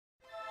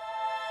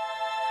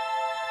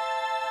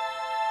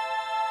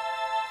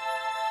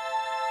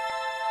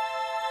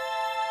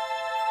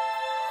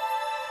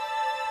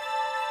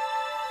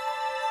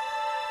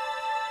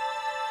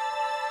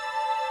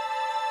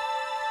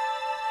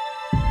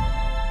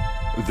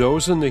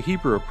Those in the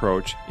Hebrew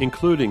approach,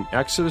 including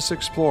Exodus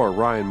explorer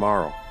Ryan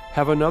Mauro,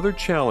 have another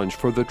challenge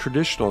for the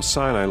traditional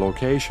Sinai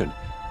location,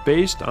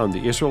 based on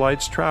the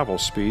Israelites' travel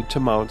speed to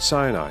Mount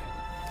Sinai.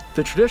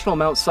 The traditional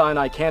Mount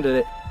Sinai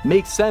candidate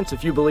makes sense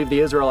if you believe the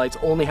Israelites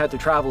only had to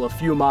travel a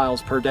few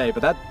miles per day,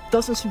 but that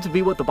doesn't seem to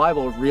be what the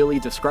Bible really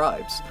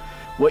describes.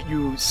 What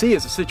you see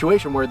is a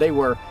situation where they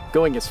were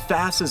going as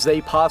fast as they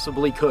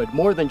possibly could,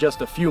 more than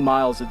just a few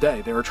miles a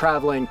day. They were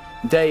traveling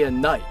day and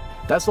night.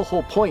 That's the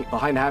whole point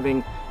behind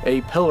having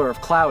a pillar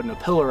of cloud and a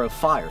pillar of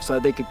fire, so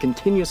that they could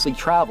continuously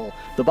travel.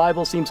 The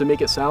Bible seems to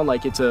make it sound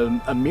like it's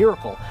a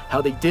miracle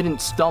how they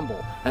didn't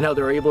stumble and how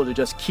they were able to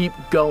just keep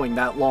going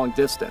that long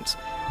distance.